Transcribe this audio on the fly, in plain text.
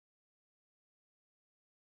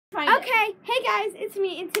Okay, hey guys, it's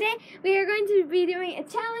me, and today we are going to be doing a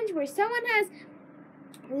challenge where someone has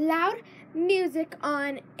loud music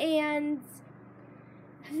on, and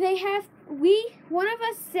one of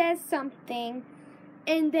us says something,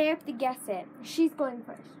 and they have to guess it. She's going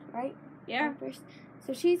first, right? Yeah. First.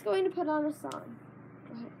 So she's going to put on a song.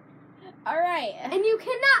 Go ahead. All right. And you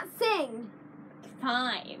cannot sing.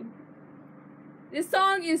 Fine. This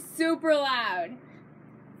song is super loud.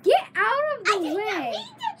 Get out of the way.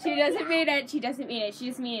 She doesn't mean it. She doesn't mean it. She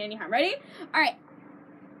doesn't mean any harm. Ready? All right.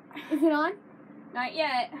 Is it on? Not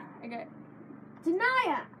yet. Okay.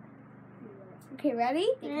 Janaya. Okay, ready?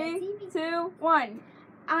 3, 2, 1.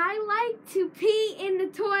 I like to pee in the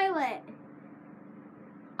toilet.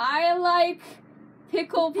 I like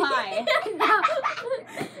pickle pie. No.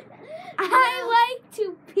 I like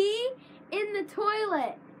to pee in the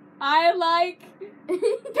toilet. I like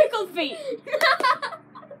pickled feet.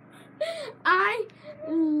 I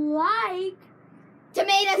like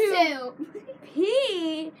tomato soup.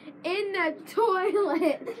 Pee in the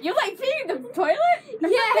toilet. You like peeing in the toilet?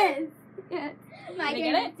 Yes. Yes. Mike, Did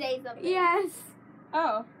you get it? say something. Yes.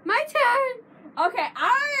 Oh. My turn. Okay.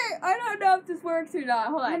 I don't know if this works or not.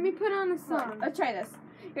 Hold on. Let me put on a song. Let's try this.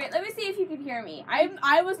 Wait, let me see if you can hear me.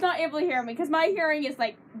 I was not able to hear me because my hearing is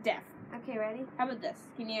like deaf. Okay, ready? How about this?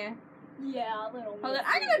 Can you? Yeah, a little. Hold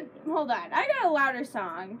on. I got a louder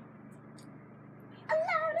song. A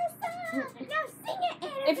louder song. Now sing it,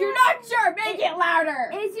 Annabelle. If you're not sure, make it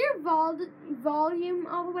louder. Is your volume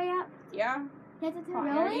all the way up? Yeah. That's a Hold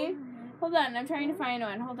on, ready? Hold on. I'm trying to find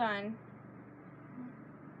one. Hold on.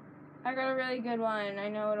 I got a really good one. I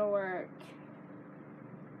know it'll work.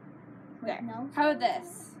 There. No. How about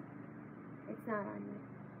this? It's not on you.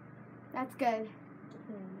 That's good.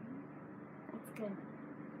 That's good.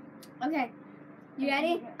 Okay. You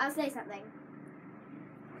ready? I'll say something.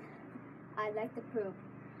 I like to poop.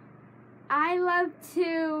 I love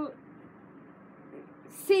to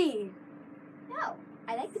see. No,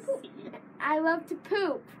 I like to poop. I love to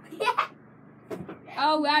poop. Yeah.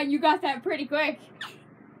 Oh wow, you got that pretty quick.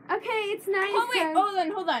 Okay, it's nice. Oh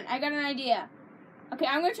wait, hold on. I got an idea. Okay,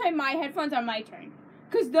 I'm gonna try my headphones on my turn.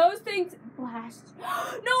 Cause those things blast. No,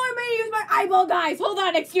 I'm gonna use my eyeball guys. Hold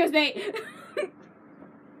on, excuse me.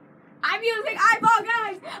 I'm using eyeball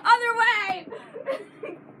guys. Other way.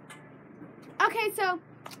 Okay, so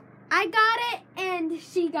I got it and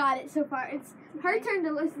she got it so far. It's her turn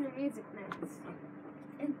to listen to music next.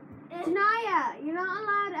 Naya, you're not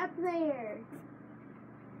allowed up there.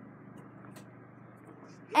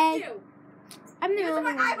 And I'm the These are only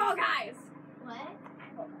my one. eyeball guys.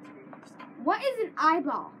 What? What is an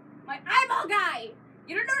eyeball? My eyeball guy.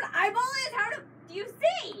 You don't know what an eyeball is? How do you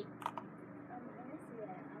see?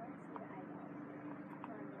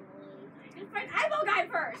 Just find eyeball guy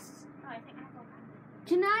first. Oh, I think eyeball guy.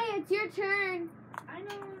 Janaya, it's your turn. I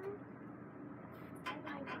know.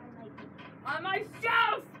 On my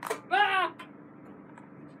shelf. Ah!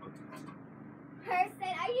 Person,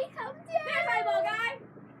 are you coming There's eyeball guy.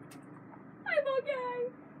 Eyeball guy.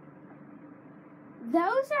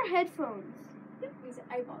 Those are headphones. He's an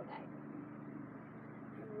eyeball guy.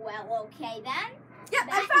 Well, okay then. Yep,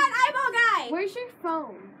 I found eyeball guy. Where's your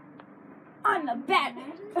phone? On the bed.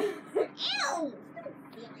 Ew!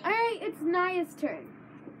 Alright, it's Naya's turn.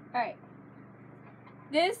 Alright.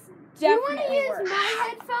 This Do you want to definitely use works. my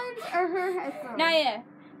headphones or her headphones? Naya.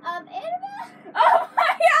 Annabelle? Oh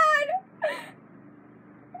my god!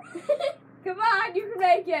 Come on, you can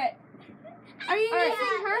make it. Are you Alright.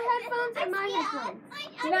 using her headphones or my headphones?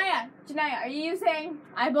 Janaya, are you using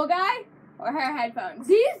eyeball guy or her headphones?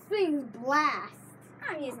 These things blast.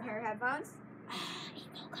 I'm using her headphones.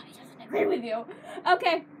 Eyeball guy doesn't agree with you.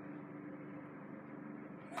 Okay.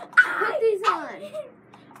 Put these on.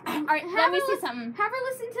 Alright, let me say something. Have her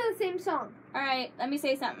listen to the same song. Alright, let me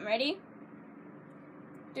say something. Ready?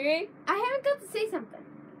 3. I haven't got to say something.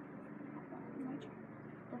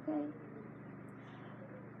 Okay.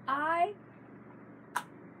 I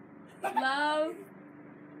love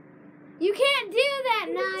You can't do that,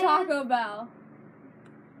 Naya. Taco Bell.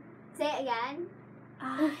 Say it again.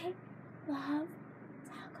 I love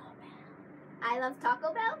Taco Bell. I love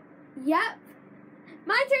Taco Bell. Yep.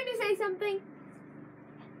 My turn to say something.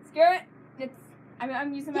 Screw it.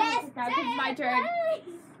 I'm using my Yes, now it's my turn.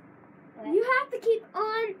 You have to keep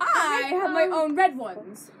on. I have my own red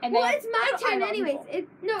ones. And Well, they it's my have turn eyeball anyways. people.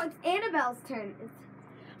 It's Annabelle's turn.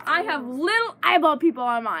 I have little eyeball people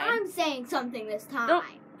on mine. I'm saying something this time. No.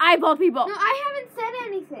 Eyeball people. No, I haven't said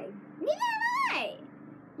anything. Neither am I.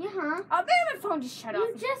 Yeah. Oh, maybe my phone just shut off.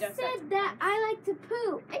 You just said that I like to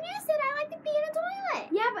poop. And you said I like to pee in a toilet.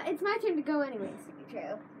 Yeah, but it's my turn to go anyways.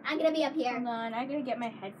 True. I'm gonna be up here. Hold on, I gotta get my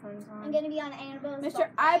headphones on. I'm gonna be on Annabelle's. Mr. phone.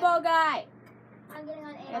 Eyeball Guy. I'm getting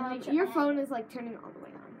on Yeah, Annabelle's. make Your phone is like turning all the way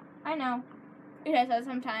on. I know. It does that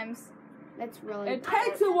sometimes. That's really. It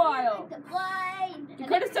takes a while. You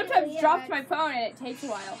could have sometimes dropped my phone and it takes a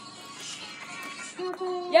while.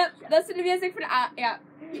 Yep, listen to music for the. Yeah.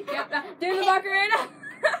 Yep. Do the Macarena.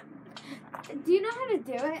 Do you know how to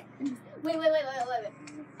do it? Wait.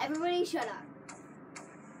 Everybody shut up.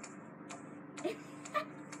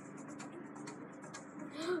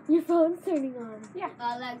 Your phone's turning on.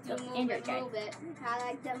 I like to move Android it, guy. move it. I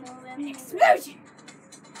like to move it, move it. Explosion.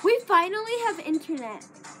 We finally have internet.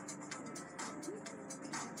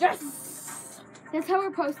 Yes. That's how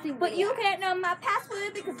we're posting. But you videos. can't know my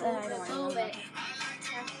password because Move I it, don't move know. it.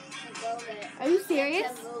 Move it. Are you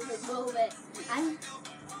serious? Move it.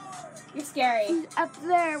 You're scary. She's up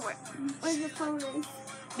there. Where the phone is.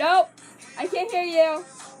 Nope. I can't hear you.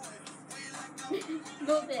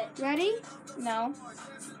 Move it. Ready? No.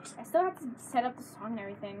 I still have to set up the song and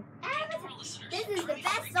everything. This is the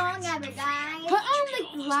best song ever, guys. Put on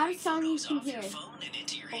like the loudest song you can hear.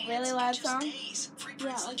 A really loud song?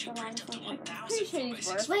 Yeah, like the loudest song ever. Pretty sure these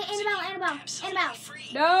work. Wait, Annabelle.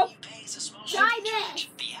 Nope. Try this.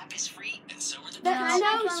 I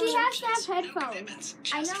know my she phone. has to have headphones.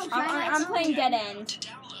 I know. Try my I'm phone. playing Dead End.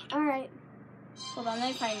 All right. Hold on, let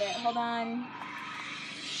me find it. Hold on.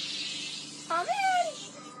 Oh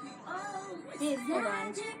man. Hold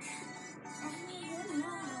on.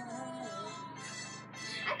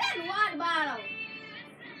 I found a water bottle.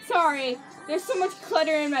 Sorry. There's so much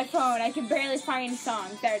clutter in my phone. I can barely find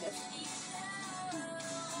songs. There it is.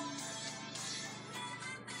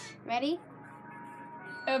 Ready?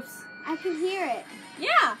 Oops. I can hear it.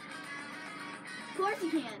 Yeah. Of course you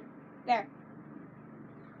can. There.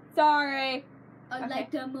 Sorry. I Okay.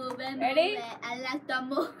 like to move it, move Ready? it. I like to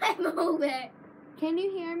move it, move it. Can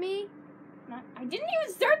you hear me? I didn't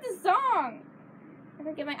even start the song. I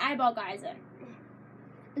gotta get my eyeball guys in.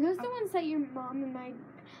 Are those the ones that your mom and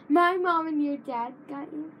my mom and your dad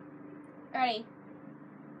got you? Ready.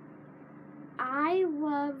 I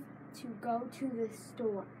love to go to the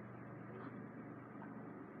store.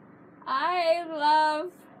 I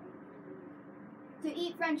love To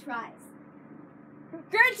eat French fries.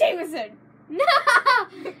 Grant Jameson. No!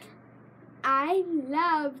 I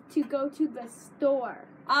love to go to the store.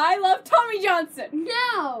 I love Tommy Johnson.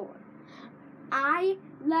 No! I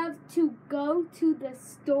love to go to the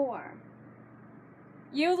store.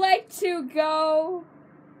 You like to go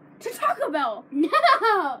to Taco Bell.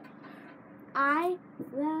 No! I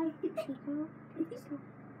love to go to the store.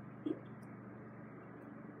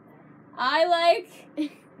 I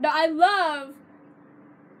love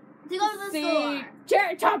To go to the store.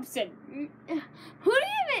 Jared Thompson. Who do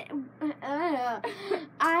you even...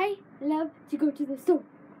 I love to go to the store.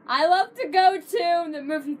 I love to go to the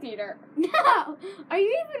movie theater. No! Are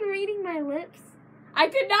you even reading my lips? I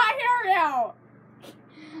could not hear you.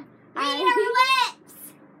 Read her lips.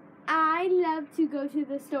 I love to go to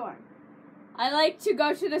the store. I like to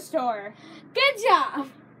go to the store. Good job!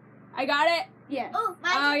 I got it. Yes. Oh, my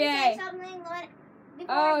Oh, turn to yay. say something.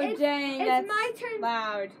 Before Oh, It's- dang, It's that's my turn.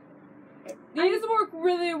 loud. These work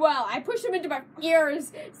really well. I push them into my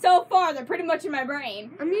ears so far, they're pretty much in my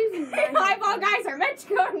brain. I'm using my Eyeball headphones. guys are meant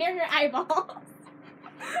to go near your eyeballs.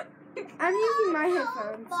 I'm using my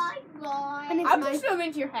headphones. Oh my god. And it's I'll my... push them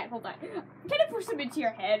into your head. Hold on. Can I push them into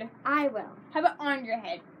your head? I will. How about on your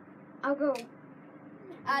head? I'll go.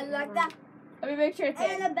 I like that. Let me make sure it's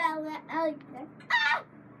in. Annabelle. I like that. Ah!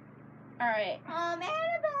 Alright.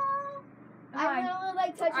 Annabelle. I Alright. really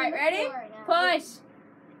like touching Alright, the ready? floor now. Push.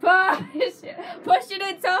 Push. Push it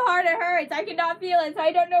in so hard it hurts. I cannot feel it, so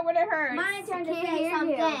I don't know when it hurts. My turn to Can't say hear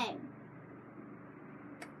you. something.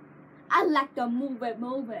 I like to move it,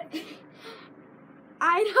 move it.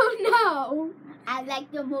 I don't know. I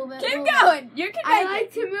like to move it, Keep move going. You can I make like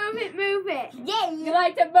it. to move it, move it. it. Yeah. You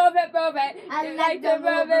like to move it, move it. I You like to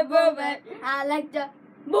move it, move it. I like to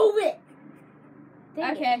move it. Dang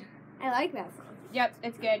it. Okay. I like that song. Yep,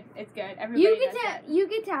 it's good. It's good. Everybody You get does to it. you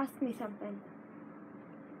get to ask me something.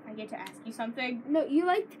 I get to ask you something. No, you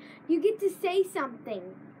get to say something.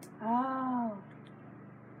 Oh.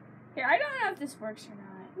 Here, I don't know if this works or not.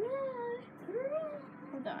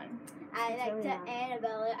 Hold on. I It's like really to loud.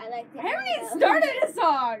 Annabelle. I like to I haven't even Annabelle. started a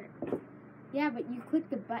song. Yeah, but you click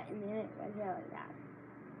the button and it was really loud.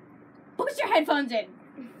 Push your headphones in.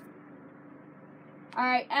 All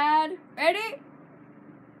right, add. Ready?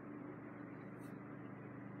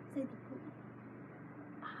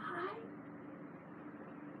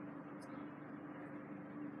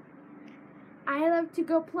 I love to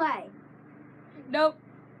go play. Nope.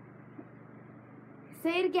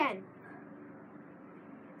 Say it again.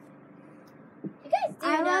 You guys do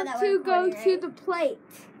I know love that to we're go recording, to right? the plate.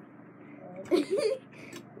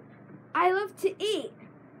 I love to eat.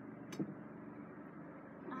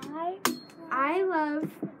 I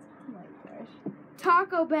love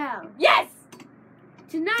Taco Bell. Yes!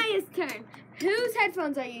 Tanaya's turn. Whose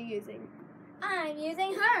headphones are you using? I'm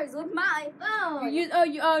using hers with my phone.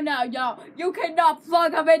 You cannot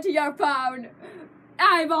plug them into your phone.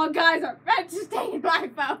 Eyeball guys are meant to stay in my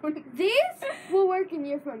phone. These will work in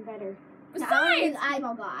your phone better. No, I Besides, use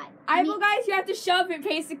eyeball god. eyeball guys, you have to shove it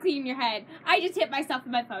basically in your head. I just hit myself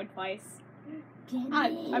with my phone twice.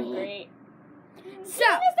 I'm great. So,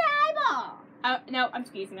 Mr. Eyeball. No, I'm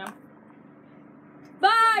squeezing them.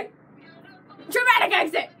 Bye! Dramatic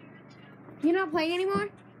exit! you're not playing anymore?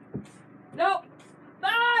 Nope.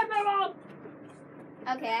 Bye, my mom!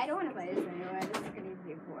 Okay, I don't want to play this anymore. This is going to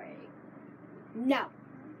be boring. No.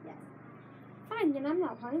 Yes. Fine, then I'm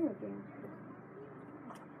not playing with you.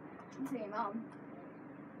 To your mom.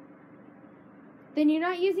 Then you're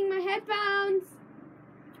not using my headphones.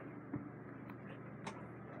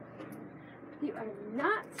 You are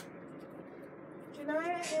not.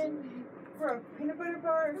 Janaya and Brooke, peanut butter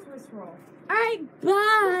bar or Swiss roll? All right,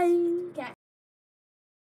 bye.